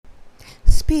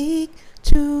Speak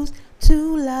truth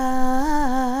to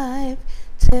life.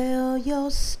 Tell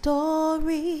your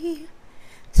story.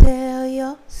 Tell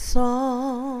your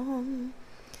song.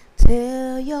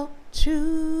 Tell your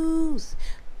truth.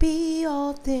 Be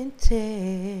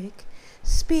authentic.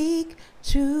 Speak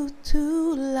truth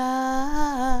to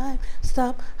life.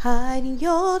 Stop hiding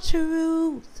your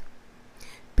truth.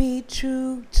 Be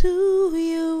true to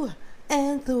you,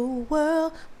 and the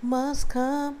world must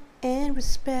come and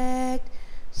respect.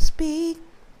 Speak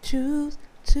truth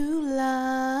to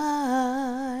life.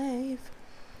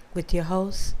 With your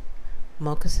host,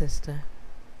 Mocha Sister.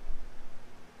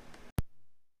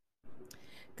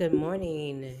 Good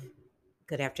morning,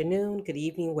 good afternoon, good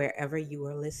evening, wherever you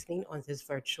are listening on this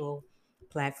virtual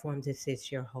platform. This is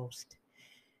your host,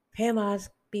 Pam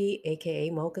Osby, aka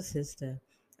Mocha Sister.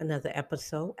 Another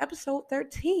episode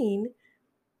 13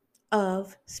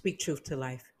 of Speak Truth to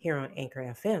Life here on Anchor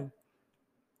FM.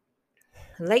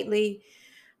 Lately,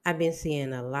 I've been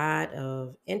seeing a lot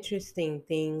of interesting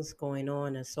things going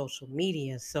on social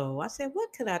media. So I said,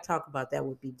 what could I talk about that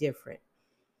would be different?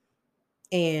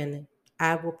 And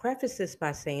I will preface this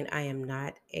by saying I am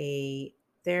not a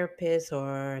therapist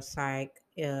or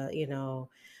a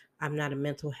I'm not a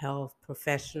mental health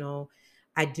professional.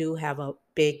 I do have a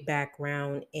big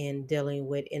background in dealing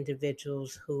with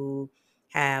individuals who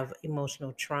have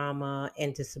emotional trauma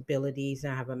and disabilities.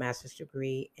 And I have a master's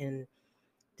degree in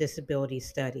disability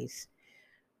studies.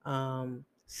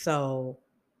 So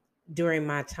during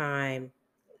my time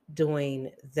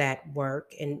doing that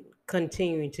work and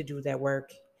continuing to do that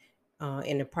work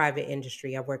in the private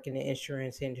industry. I work in the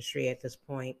insurance industry at this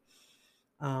point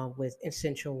with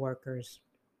essential workers.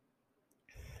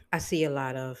 I see a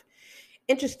lot of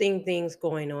interesting things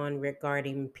going on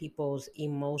regarding people's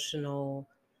emotional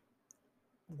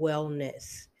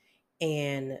wellness.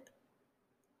 And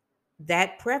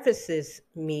that prefaces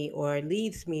me or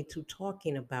leads me to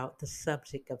talking about the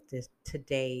subject of this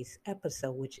today's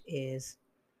episode, which is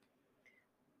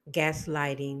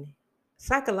gaslighting,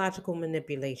 psychological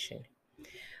manipulation.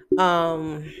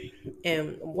 Um,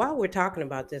 and while we're talking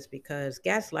about this, because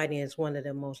gaslighting is one of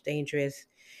the most dangerous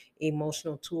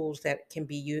emotional tools that can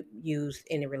be used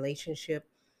in a relationship.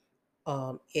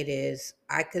 It is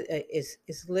I could is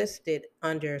listed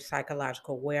under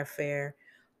psychological warfare,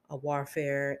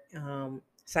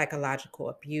 psychological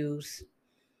abuse.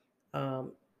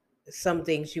 Um, some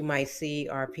things you might see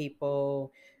are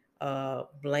people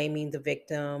blaming the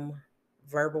victim,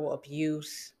 verbal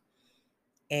abuse,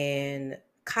 and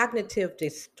cognitive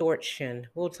distortion.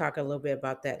 We'll talk a little bit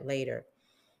about that later.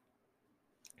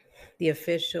 The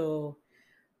official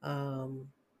um,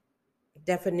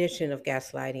 definition of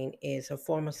gaslighting is a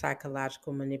form of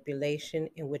psychological manipulation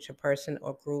in which a person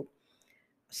or group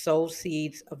sows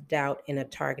seeds of doubt in a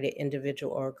targeted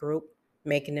individual or group,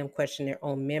 making them question their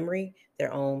own memory,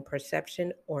 their own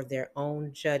perception, or their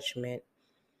own judgment.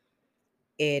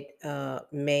 It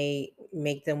may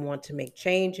make them want to make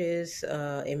changes.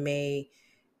 It may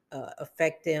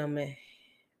affect them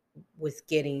with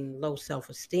getting low self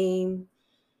esteem,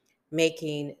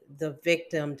 making the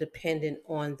victim dependent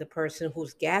on the person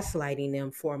who's gaslighting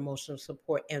them for emotional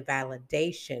support and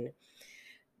validation.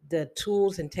 The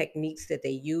tools and techniques that they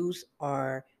use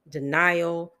are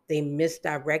denial, they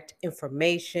misdirect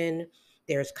information,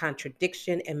 there's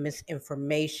contradiction and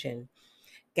misinformation.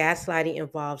 Gaslighting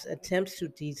involves attempts to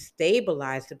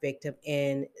destabilize the victim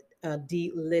and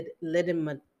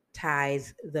delegitimize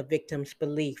the victim's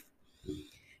belief.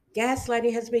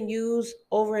 Gaslighting has been used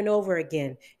over and over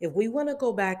again. If we want to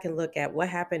go back and look at what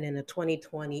happened in the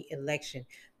 2020 election,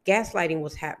 gaslighting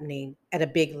was happening at a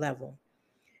big level.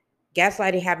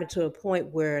 Gaslighting happened to a point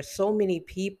where so many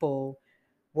people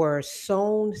were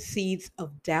sown seeds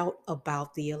of doubt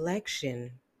about the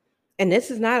election. And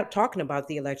this is not talking about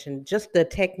the election, just the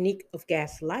technique of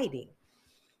gaslighting.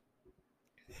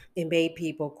 It made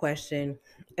people question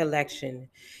election.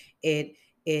 It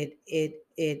it it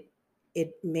it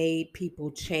it made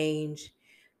people change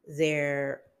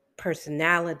their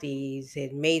personalities.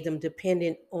 It made them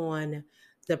dependent on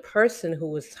the person who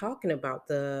was talking about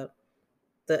the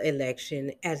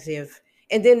election as if,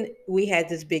 and then we had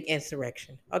this big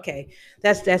insurrection. Okay,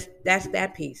 that's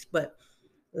that piece. But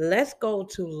let's go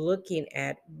to looking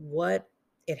at what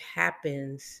it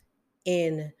happens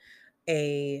in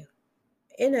a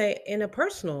in a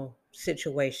personal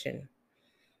situation.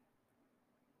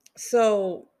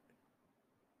 So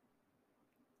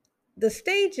the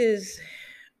stages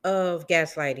of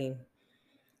gaslighting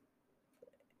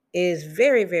is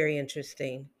very, very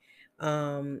interesting.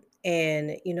 And,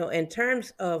 in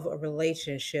terms of a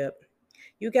relationship,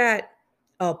 you got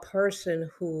a person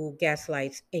who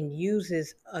gaslights and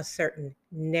uses a certain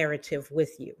narrative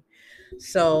with you.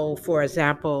 So, for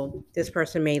example, this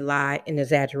person may lie and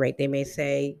exaggerate. They may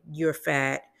say, "You're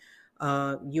fat,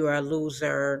 you're a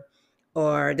loser,"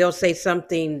 or they'll say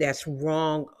something that's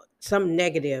wrong, some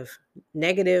negative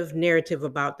narrative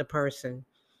about the person.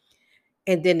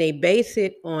 And then they base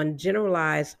it on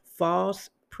generalized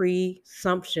false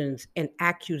presumptions and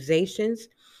accusations.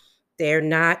 They're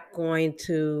not going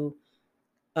to,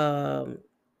 um,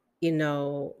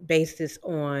 base this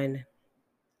on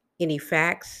any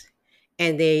facts.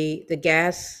 And the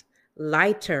gas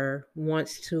lighter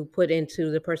wants to put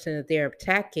into the person that they're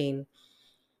attacking,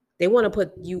 they want to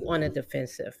put you on a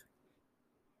defensive.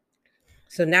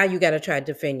 So now you got to try to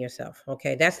defend yourself.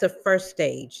 Okay, that's the first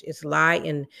stage. It's lie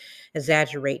and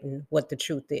exaggerating what the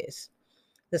truth is.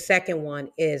 The second one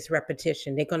is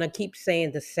repetition. They're going to keep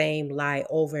saying the same lie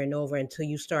over and over until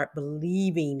you start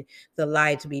believing the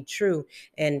lie to be true.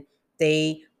 And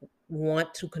they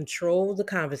want to control the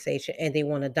conversation, and they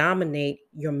want to dominate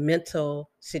your mental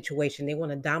situation. They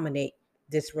want to dominate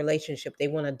this relationship. They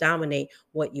want to dominate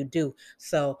what you do.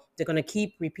 So they're going to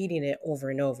keep repeating it over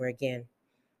and over again.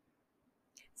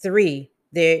 Three,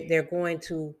 they're going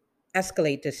to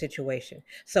escalate the situation.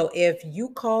 So if you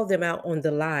call them out on the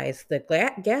lies, the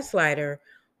gaslighter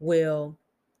will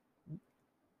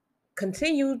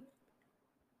continue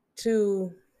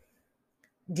to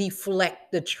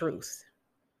deflect the truth.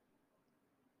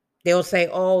 They'll say,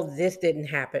 "Oh, this didn't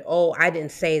happen. Oh, I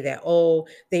didn't say that." Oh,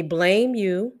 they blame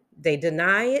you, they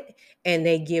deny it, and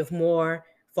they give more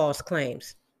false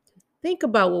claims. Think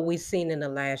about what we've seen in the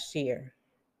last year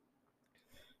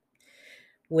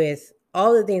with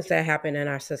all the things that happen in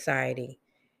our society.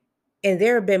 And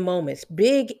there have been moments,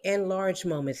 big and large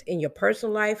moments in your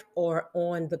personal life or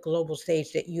on the global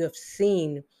stage, that you have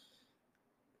seen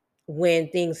when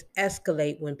things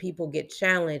escalate, when people get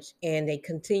challenged and they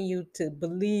continue to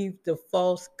believe the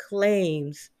false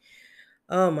claims.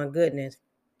 Oh my goodness.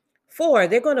 Four,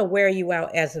 they're going to wear you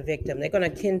out as a victim. They're going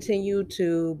to continue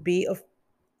to be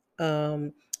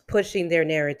um, pushing their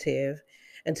narrative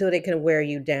until they can wear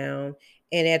you down.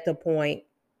 And at the point,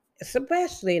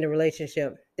 especially in a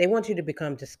relationship, they want you to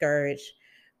become discouraged,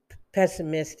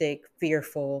 pessimistic,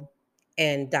 fearful,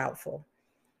 and doubtful.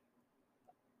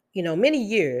 Many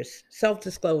years, self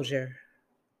disclosure,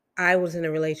 I was in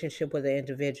a relationship with an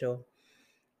individual,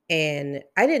 and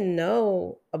I didn't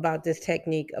know about this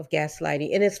technique of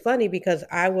gaslighting. And it's funny because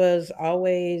I was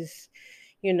always,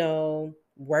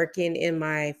 working in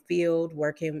my field,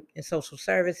 working in social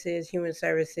services, human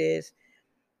services.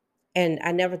 And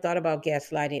I never thought about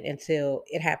gaslighting until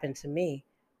it happened to me.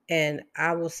 And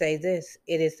I will say this: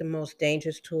 it is the most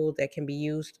dangerous tool that can be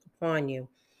used upon you.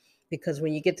 Because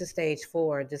when you get to stage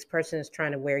four, this person is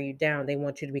trying to wear you down. They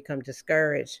want you to become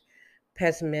discouraged,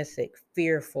 pessimistic,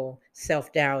 fearful,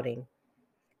 self-doubting.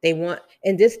 They want,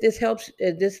 and this helps.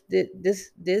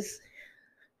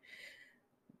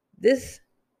 This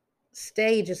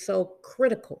stage is so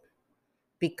critical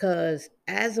because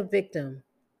as a victim,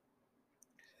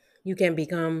 you can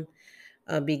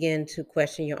begin to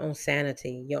question your own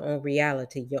sanity, your own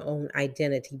reality, your own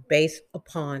identity based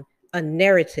upon a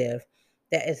narrative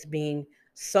that is being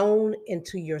sewn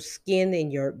into your skin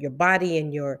and your body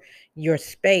and your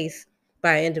space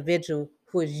by an individual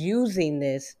who is using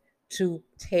this to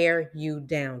tear you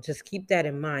down. Just keep that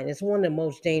in mind. It's one of the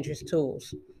most dangerous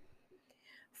tools.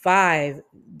 Five,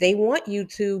 they want you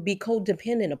to be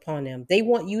codependent upon them. They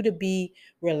want you to be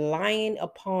relying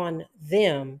upon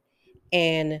them.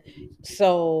 And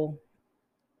so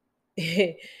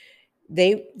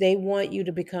they want you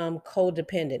to become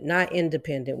codependent, not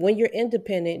independent. When you're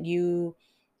independent, you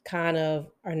kind of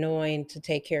are knowing to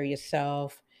take care of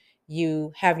yourself.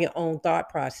 You have your own thought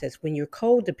process. When you're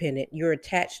codependent, you're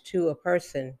attached to a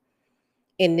person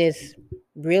in this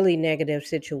really negative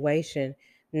situation.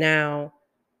 Now,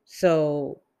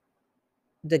 so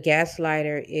the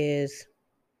gaslighter is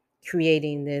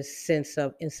creating this sense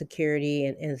of insecurity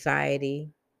and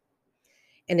anxiety,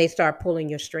 and they start pulling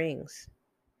your strings.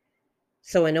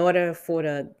 So in order for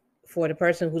the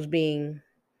person who's being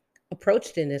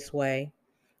approached in this way,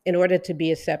 in order to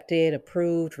be accepted,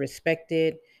 approved,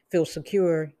 respected, feel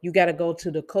secure, you got to go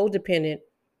to the codependent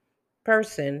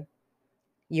person,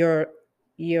 your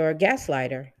your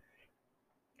gaslighter.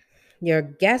 Your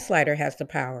gaslighter has the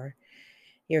power.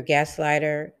 Your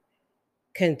gaslighter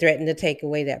can threaten to take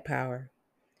away that power.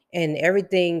 And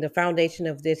everything, the foundation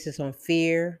of this is on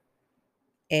fear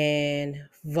and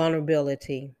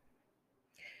vulnerability.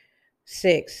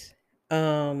 Six,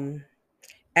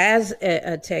 as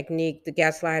a technique, the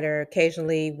gaslighter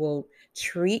occasionally will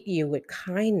treat you with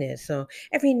kindness. So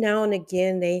every now and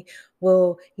again, they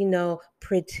will,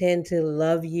 pretend to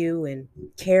love you and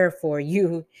care for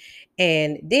you.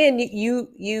 And then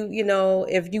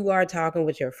if you are talking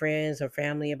with your friends or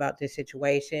family about this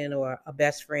situation, or a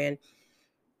best friend,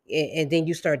 and then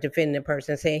you start defending the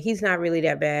person, saying he's not really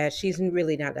that bad, she's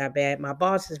really not that bad, my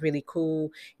boss is really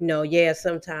cool, yeah,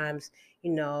 sometimes,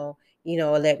 you know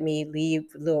let me leave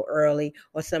a little early,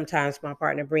 or sometimes my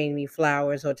partner bring me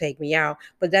flowers or take me out,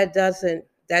 but that doesn't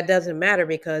matter,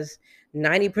 because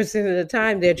 90% of the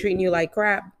time they're treating you like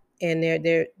crap, and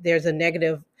there's a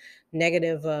negative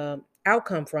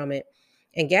outcome from it.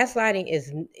 And gaslighting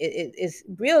is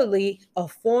really a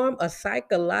form of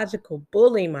psychological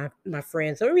bullying, my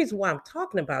friends. The only reason why I'm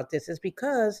talking about this is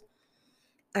because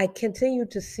I continue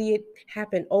to see it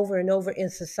happen over and over in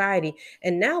society.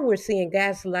 And now we're seeing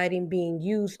gaslighting being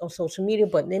used on social media.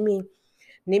 But let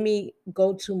me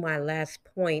go to my last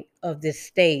point of this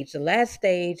stage. The last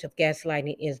stage of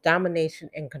gaslighting is domination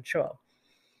and control.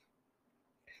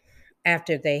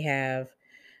 After they have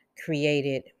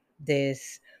created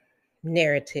this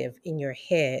narrative in your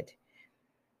head,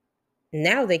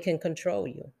 now they can control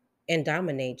you and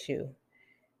dominate you.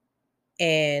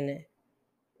 And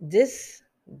this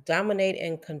dominate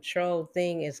and control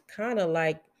thing is kind of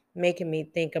like making me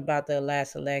think about the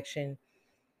last election,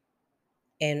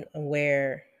 and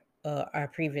where our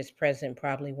previous president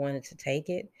probably wanted to take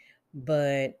it,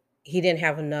 but he didn't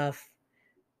have enough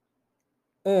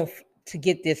oomph to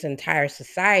get this entire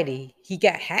society. He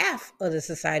got half of the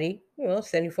society,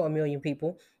 74 million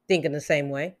people thinking the same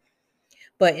way.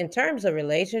 But in terms of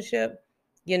relationship,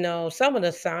 some of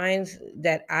the signs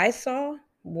that I saw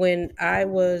when I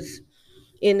was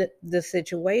in the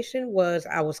situation was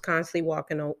I was constantly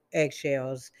walking on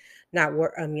eggshells, not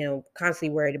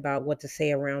constantly worried about what to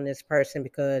say around this person,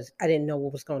 because I didn't know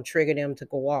what was going to trigger them to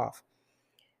go off.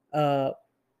 Uh,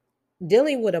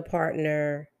 Dealing with a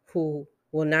partner who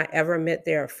will not ever admit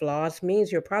their flaws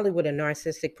means you're probably with a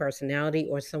narcissistic personality,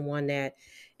 or someone that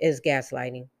is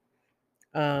gaslighting.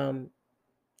 Um,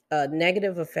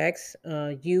 Negative effects,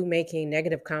 you making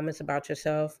negative comments about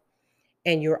yourself,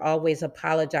 and you're always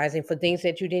apologizing for things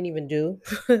that you didn't even do.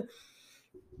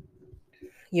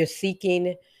 You're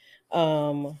seeking,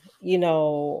 you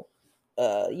know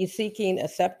you're seeking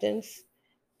acceptance,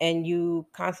 and you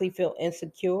constantly feel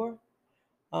insecure.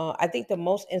 I think the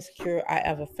most insecure I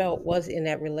ever felt was in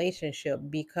that relationship,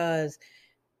 because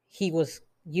he was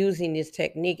using this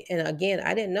technique. And again,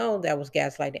 I didn't know that was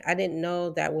gaslighting. I didn't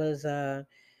know that was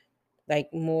like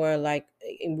more like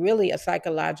really a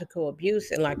psychological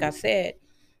abuse. And like I said,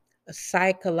 a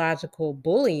psychological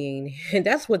bullying. And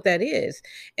that's what that is.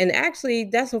 And actually,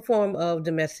 that's a form of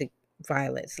domestic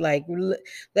violence. Like,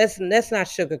 let's not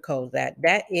sugarcoat that.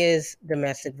 That is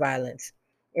domestic violence.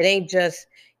 It ain't just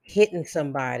hitting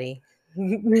somebody.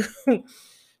 Because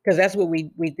that's what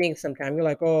we think sometimes. You're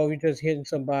like, oh, you're just hitting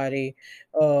somebody.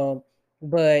 Um,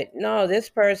 but no, this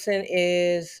person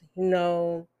is,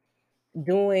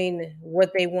 doing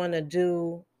what they want to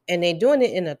do, and they're doing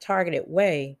it in a targeted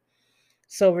way.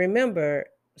 So remember,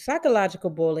 psychological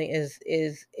bullying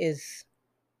is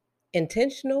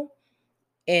intentional,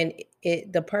 and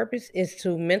the purpose is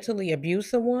to mentally abuse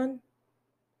someone.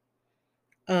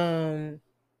 Um,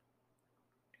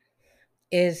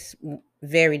 is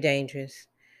very dangerous,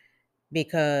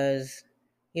 because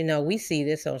we see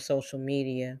this on social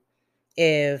media.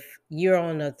 If you're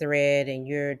on a thread and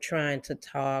you're trying to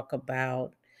talk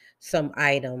about some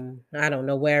item, I don't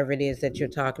know, wherever it is that you're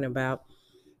talking about,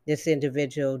 this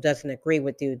individual doesn't agree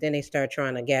with you, then they start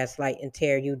trying to gaslight and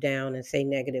tear you down and say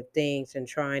negative things, and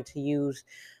trying to use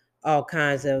all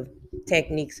kinds of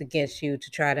techniques against you to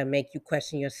try to make you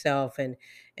question yourself, and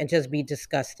just be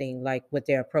disgusting, like with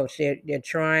their approach. They're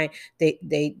trying,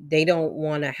 they don't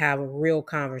want to have a real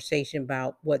conversation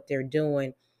about what they're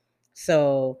doing.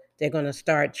 So they're going to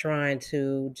start trying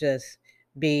to just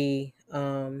be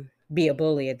a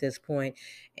bully at this point.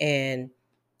 And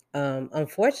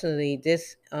unfortunately,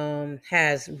 this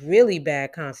has really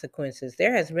bad consequences.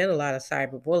 There has been a lot of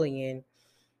cyberbullying,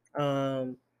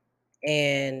 um,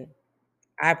 and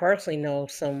I personally know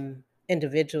some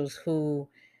individuals who,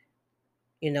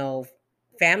 you know,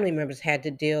 family members had to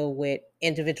deal with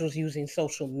individuals using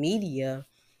social media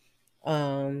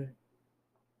um,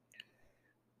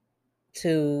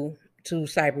 to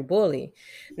cyberbully.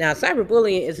 Now,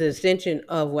 cyberbullying is an extension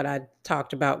of what I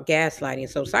talked about gaslighting.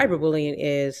 So, cyberbullying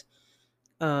is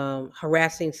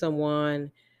harassing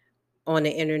someone on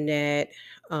the internet,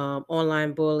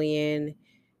 online bullying.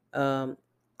 Um,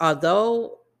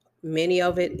 Although many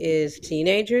of it is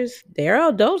teenagers, there are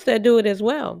adults that do it as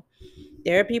well.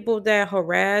 There are people that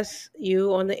harass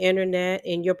you on the internet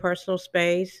in your personal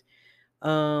space,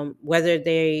 whether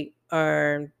they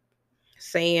are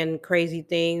saying crazy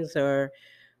things or,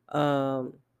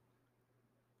 um,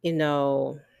 you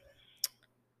know,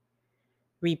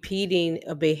 repeating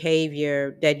a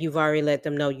behavior that you've already let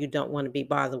them know you don't want to be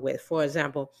bothered with. For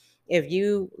example, if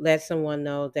you let someone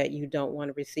know that you don't want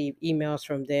to receive emails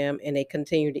from them and they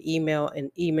continue to email and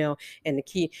the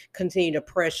key continue to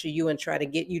pressure you and try to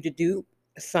get you to do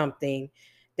something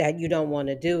that you don't want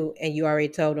to do, and you already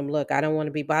told them, look, I don't want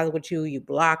to be bothered with you, you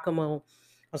block them on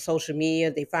social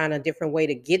media, they find a different way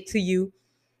to get to you,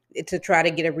 to try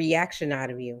to get a reaction out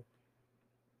of you,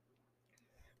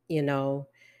 you know.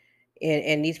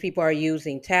 And these people are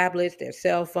using tablets, their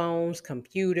cell phones,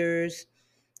 computers,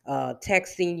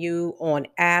 texting you on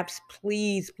apps.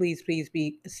 Please, please, please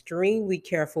be extremely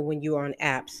careful when you are on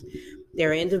apps.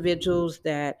 There are individuals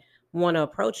that want to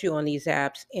approach you on these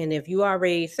apps, and if you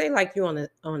already say, like, you're on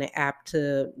an app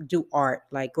to do art,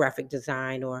 like graphic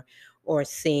design, or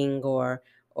sing,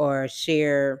 or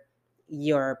share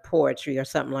your poetry or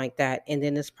something like that, and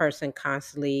then this person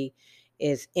constantly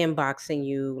is inboxing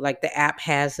you, like the app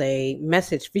has a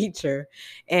message feature,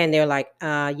 and they're like,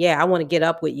 yeah, I want to get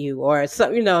up with you, or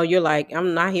something, you're like,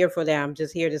 I'm not here for that, I'm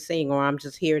just here to sing, or I'm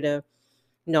just here to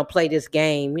play this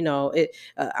game.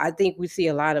 I think we see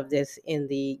a lot of this in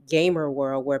the gamer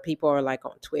world, where people are like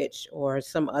on Twitch or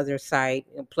some other site,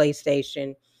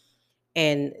 PlayStation,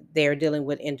 and they're dealing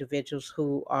with individuals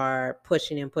who are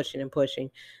pushing and pushing and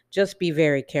pushing. Just be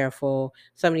very careful.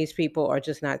 Some of these people are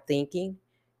just not thinking,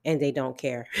 and they don't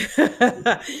care.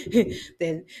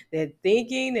 They're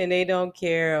thinking and they don't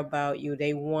care about you.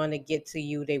 They want to get to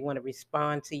you, they want to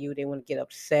respond to you, they want to get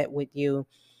upset with you.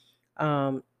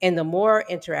 And the more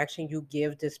interaction you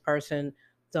give this person,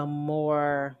 the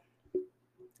more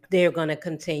they're going to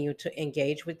continue to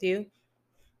engage with you.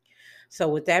 So,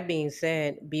 with that being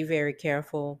said, be very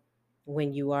careful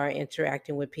when you are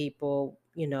interacting with people,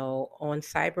 on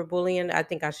cyberbullying. I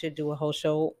think I should do a whole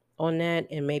show on that,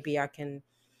 and maybe I can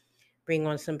bring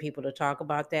on some people to talk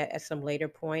about that at some later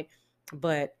point.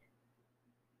 But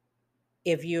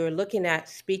if you're looking at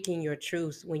speaking your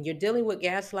truth, when you're dealing with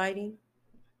gaslighting,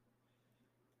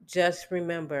 just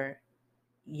remember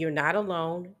you're not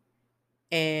alone,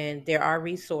 and there are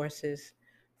resources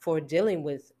for dealing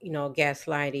with,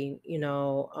 gaslighting.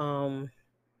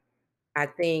 I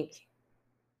think,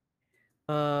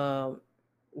 um,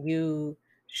 you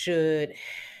should,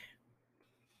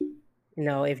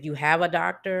 if you have a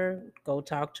doctor, go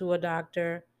talk to a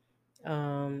doctor,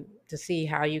 to see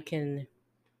how you can.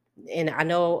 And I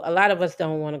know a lot of us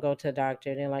don't want to go to a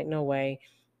doctor. They're like, no way.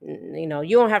 You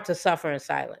don't have to suffer in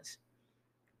silence.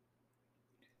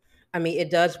 I mean,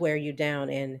 it does wear you down,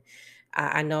 and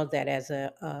I know that as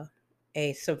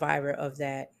a survivor of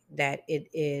that it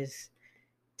is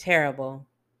terrible.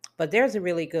 But there's a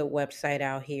really good website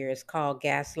out here. It's called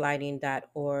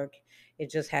gaslighting.org. It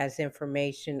just has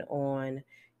information on,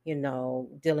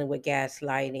 dealing with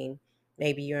gaslighting.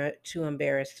 Maybe you're too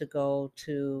embarrassed to go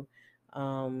to,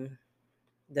 um,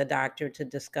 the doctor to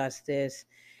discuss this.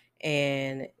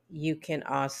 And you can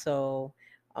also,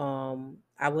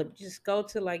 I would just go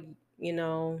to, like, you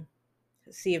know,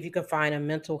 see if you can find a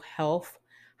mental health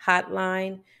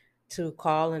hotline to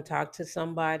call and talk to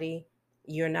somebody.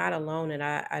 You're not alone. And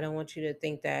I don't want you to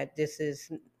think that this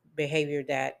is behavior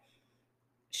that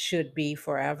should be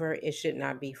forever. It should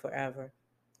not be forever.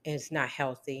 It's not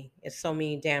healthy. It's so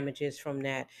many damages from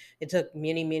that. It took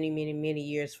many, many, many, many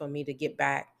years for me to get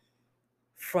back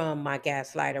from my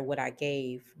gaslighter what I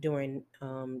gave during,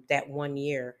 that 1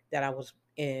 year that I was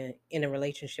in a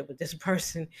relationship with this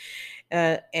person.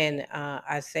 And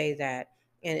I say that.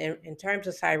 And in terms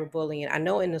of cyberbullying, I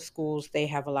know in the schools they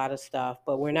have a lot of stuff,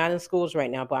 but we're not in schools right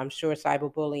now. But I'm sure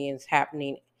cyberbullying is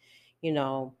happening,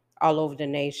 all over the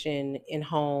nation, in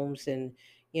homes. And,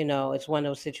 it's one of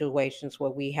those situations where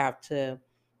we have to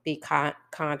be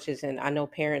conscious. And I know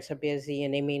parents are busy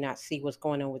and they may not see what's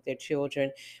going on with their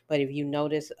children. But if you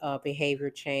notice a behavior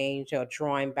change or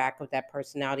drawing back of that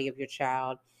personality of your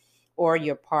child, or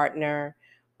your partner,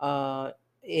 uh,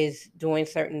 is doing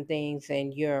certain things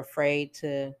and you're afraid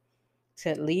to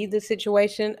leave the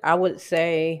situation, I would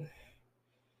say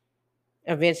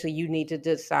eventually you need to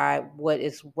decide what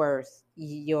is worth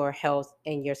your health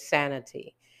and your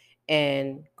sanity.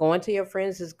 And going to your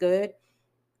friends is good,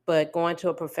 but going to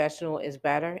a professional is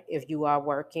better. If you are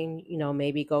working,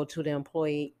 maybe go to the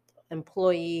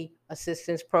employee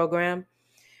assistance program,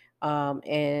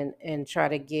 and try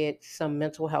to get some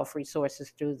mental health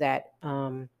resources through that.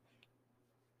 And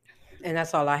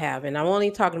that's all I have. And I'm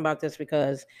only talking about this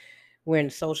because we're in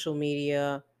social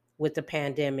media. with the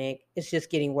pandemic. It's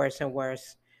just getting worse and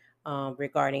worse,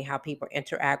 regarding how people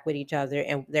interact with each other.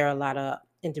 And there are a lot of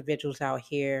individuals out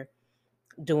here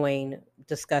doing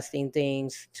disgusting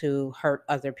things to hurt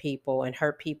other people, and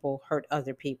hurt people hurt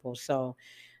other people. So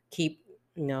keep,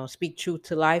 speak truth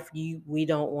to life. We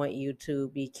don't want you to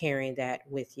be carrying that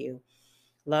with you.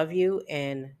 Love you,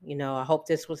 and I hope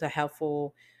this was a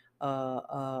helpful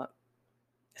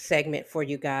segment for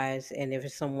you guys. And if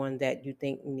it's someone that you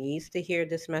think needs to hear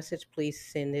this message, please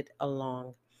send it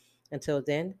along. Until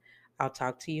then, I'll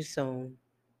talk to you soon.